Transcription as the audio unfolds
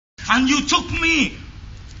And you took me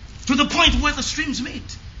to the point where the streams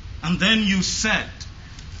meet. And then you said...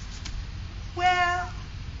 Well,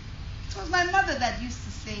 it was my mother that used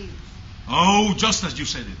to say it. Oh, just as you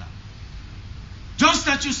said it. Just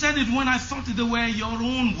as you said it when I thought they were your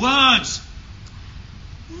own words.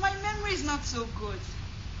 My memory is not so good.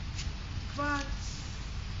 But...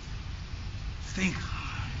 Think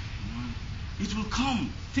hard. It will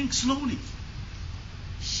come. Think slowly.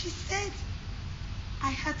 She said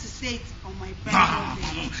I had to say it on my bridal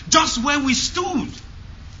day. Just where we stood.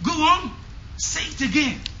 Go on. Say it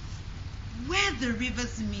again. Where the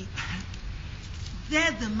rivers meet,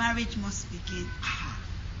 there the marriage must begin.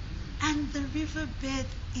 And the riverbed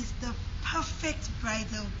is the perfect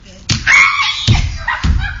bridal bed.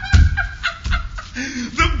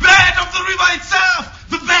 The bed of the river itself!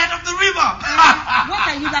 The bed of the river! What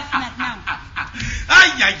are you laughing at now?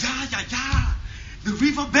 The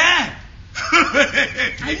river bed!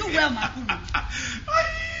 Are you well, Makuru?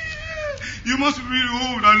 You must be really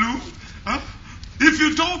old, Alu. Huh? If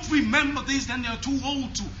you don't remember this, then you're too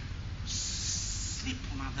old to sleep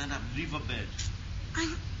on that riverbed.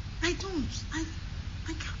 I don't. I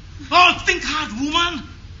can't. Oh, think hard, woman.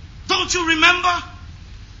 Don't you remember?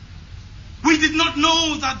 We did not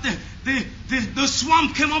know that the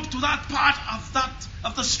swamp came up to that part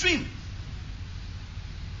of the stream.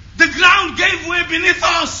 The ground gave way beneath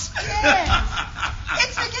us. Yes.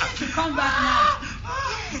 It's beginning to come back now.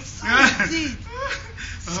 Yes, so it did.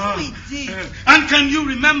 So it did. And can you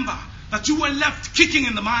remember that you were left kicking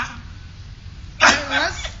in the mire?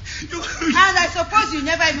 Yes. And I suppose you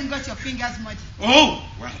never even got your fingers muddy. Oh,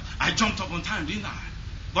 well, I jumped up on time, didn't I?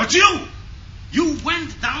 But you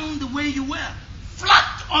went down the way you were,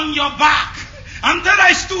 flat on your back. And then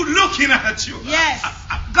I stood looking at you. Yes,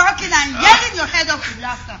 gawking and yelling your head off with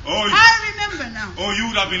laughter. Oh, I remember now. Oh, you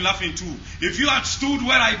would have been laughing too if you had stood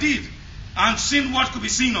where I did and seen what could be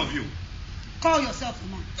seen of you. Call yourself a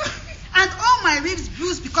man. And all my ribs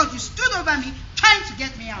bruised because you stood over me trying to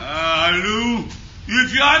get me out. Lou,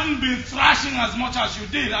 if you hadn't been thrashing as much as you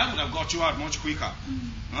did, I would have got you out much quicker.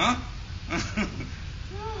 Huh?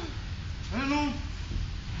 You know,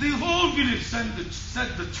 the whole village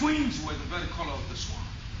said the twins were the very color of the swamp.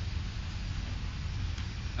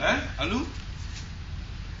 Alu?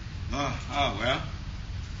 Well.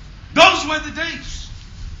 Those were the days.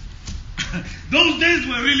 Those days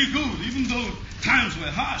were really good, even though times were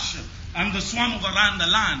harsh and the swamp overran the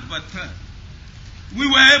land. But we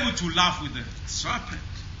were able to laugh with the serpent.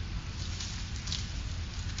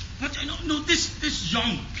 But these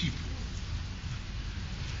young people,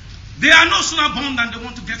 they are no sooner born than they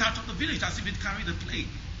want to get out of the village as if it carried a plague.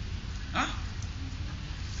 Huh?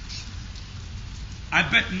 I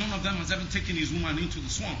bet none of them has ever taken his woman into the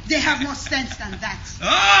swamp. They have more sense than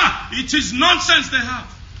that. It is nonsense they have.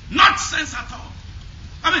 Not sense at all.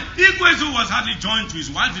 I mean, Igwezu was hardly joined to his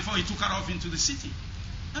wife before he took her off into the city.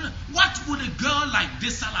 I mean, what would a girl like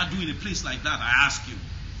Desala do in a place like that, I ask you?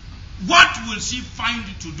 What will she find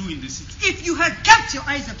to do in the city? If you had kept your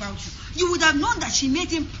eyes about you, you would have known that she made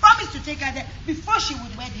him promise to take her there before she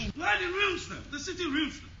would wed him. Well, it ruins them. The city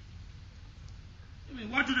ruins them. I mean,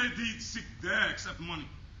 what do they sit there except money?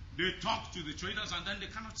 They talk to the traders and then they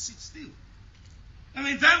cannot sit still. I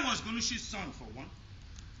mean, there was Gunushi's son, for one.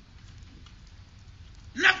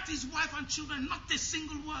 Left his wife and children, not a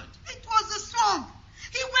single word. It was the swamp.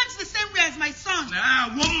 He went the same way as my son.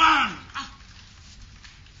 Woman!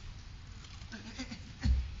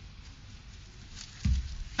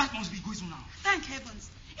 That must be Guizu now. Thank heavens.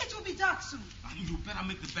 It will be dark soon. And you better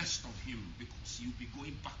make the best of him because you'll be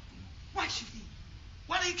going back to him. Why should he?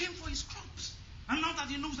 Well, he came for his crops. And now that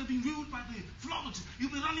he knows they've been ruined by the floods,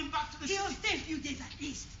 you'll be running back to the city. He'll stay a few days at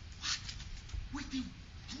least. What? With a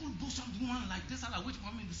full-bosomed woman like this, I'll wait for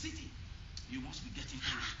him in the city. You must be getting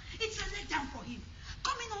hungry. It's a letdown for him.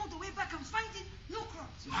 Coming all the way back and finding no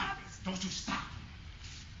crops, no harvest. Don't you start.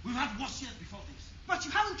 We've had worse years before this. But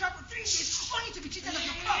you haven't traveled 3 days only to be cheated of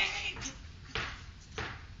your crops.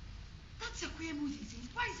 That's a queer mood he's in.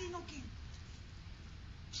 Why is he knocking?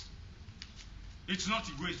 It's not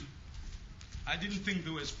Igwezu. I didn't think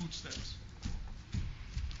there were footsteps.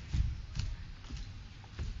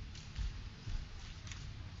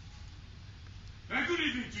 Good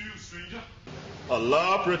evening to you, stranger.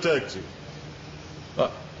 Allah protect you.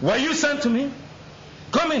 Were you sent to me?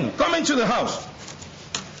 Come into the house.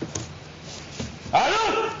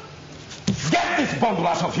 Hello? Get this bundle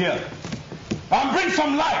out of here. And bring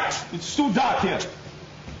some light. It's too dark here.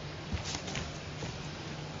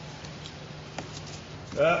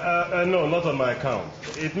 No, not on my account.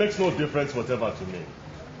 It makes no difference whatever to me.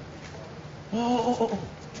 Oh.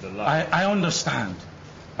 The light. I understand.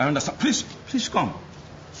 I understand. Please come.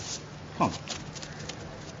 Come.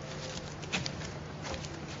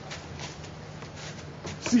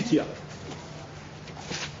 Sit here.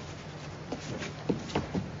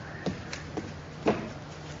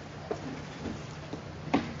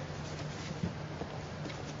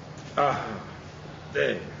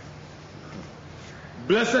 There.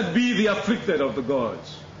 Blessed be the afflicted of the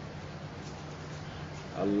gods.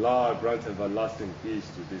 Allah grant everlasting peace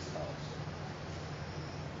to this house.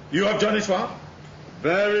 You have journeyed far?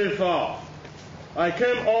 Very far. I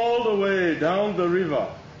came all the way down the river.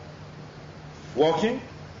 Walking?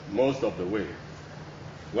 Most of the way.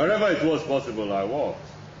 Wherever it was possible, I walked.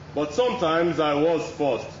 But sometimes I was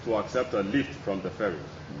forced to accept a lift from the ferry.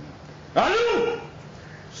 Alu!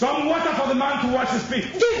 Some water for the man to wash his feet.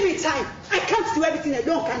 Give me time. I can't do everything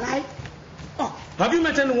alone, can I? Oh. Have you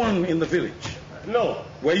met anyone in the village? No.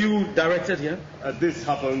 Were you directed here? This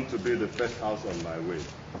happened to be the first house on my way.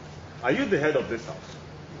 Are you the head of this house?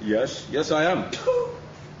 Yes, I am.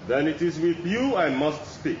 Then it is with you I must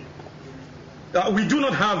speak. We do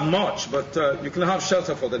not have much, but you can have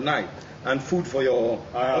shelter for the night and food for your...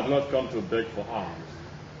 I have not come to beg for alms.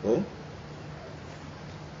 Oh?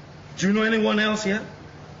 Do you know anyone else here?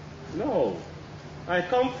 No. I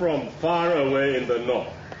come from far away in the north.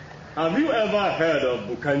 Have you ever heard of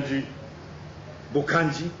Bukanji?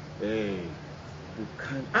 Bukanji? Hey.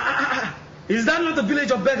 Bukanji. Is that not the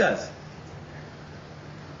village of beggars?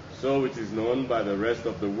 So it is known by the rest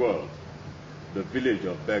of the world, the village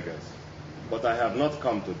of beggars. But I have not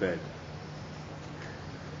come to beg.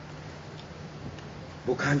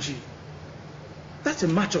 Bukanji. That's a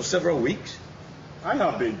march of several weeks. I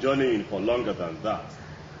have been journeying for longer than that.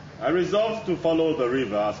 I resolved to follow the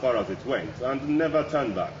river as far as it went and never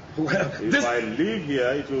turn back. Well, if I leave here,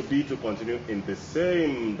 it will be to continue in the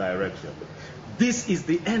same direction. This is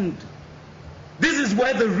the end. This is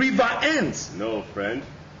where the river ends. No, friend.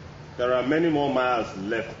 There are many more miles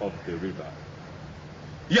left of the river.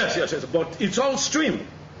 Yes, but it's all stream.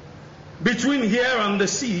 Between here and the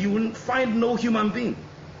sea, you will find no human being.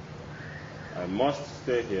 I must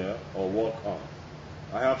stay here or walk on.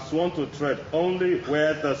 I have sworn to tread only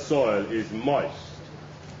where the soil is moist.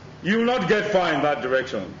 You will not get far in that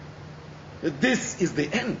direction. This is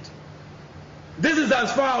the end. This is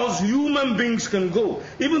as far as human beings can go,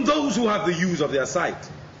 even those who have the use of their sight.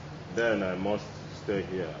 Then I must stay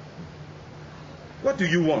here. What do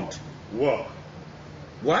you want? Work.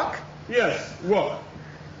 Work? Yes, work.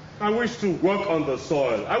 I wish to work on the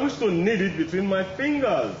soil. I wish to knead it between my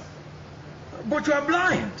fingers. But you are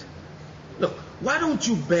blind. Look, why don't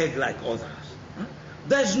you beg like others? Huh?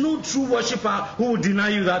 There's no true worshipper who will deny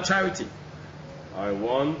you that charity. I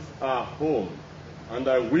want a home, and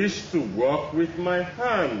I wish to work with my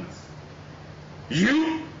hands.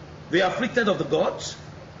 You, the afflicted of the gods?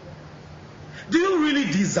 Do you really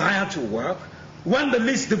desire to work when the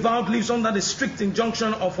least devout lives under the strict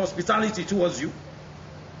injunction of hospitality towards you?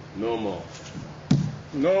 No more.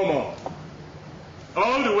 No more.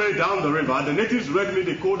 All the way down the river, the natives read me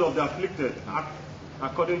the code of the afflicted,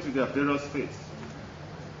 according to their various faiths.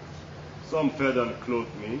 Some fed and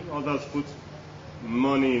clothed me, others put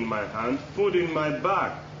money in my hand, food in my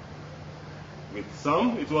bag. With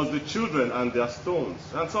some, it was the children and their stones,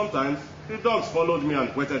 and sometimes the dogs followed me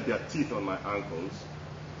and whetted their teeth on my ankles.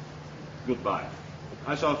 Goodbye.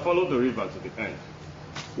 I shall follow the river to the end.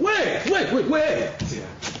 Wait.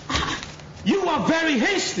 You are very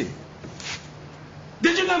hasty.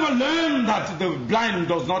 Did you never learn that the blind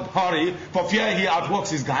does not hurry for fear he outworks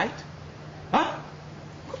his guide? Huh?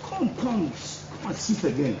 Come and sit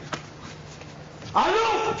again.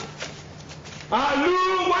 Alu,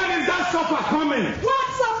 when is that supper coming? What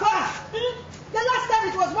supper? The last time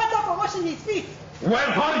it was water for washing his feet.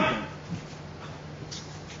 Well, hurry.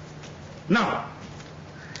 Now,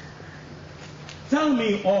 tell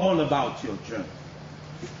me all about your journey.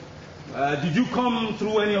 Did you come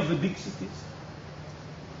through any of the big cities?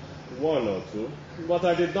 One or two, but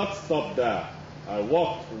I did not stop there. I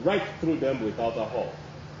walked right through them without a halt.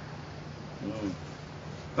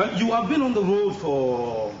 You have been on the road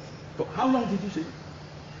for how long did you say?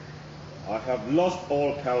 I have lost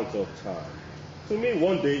all count of time. To me,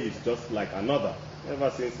 one day is just like another, ever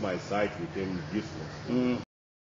since my sight became useless.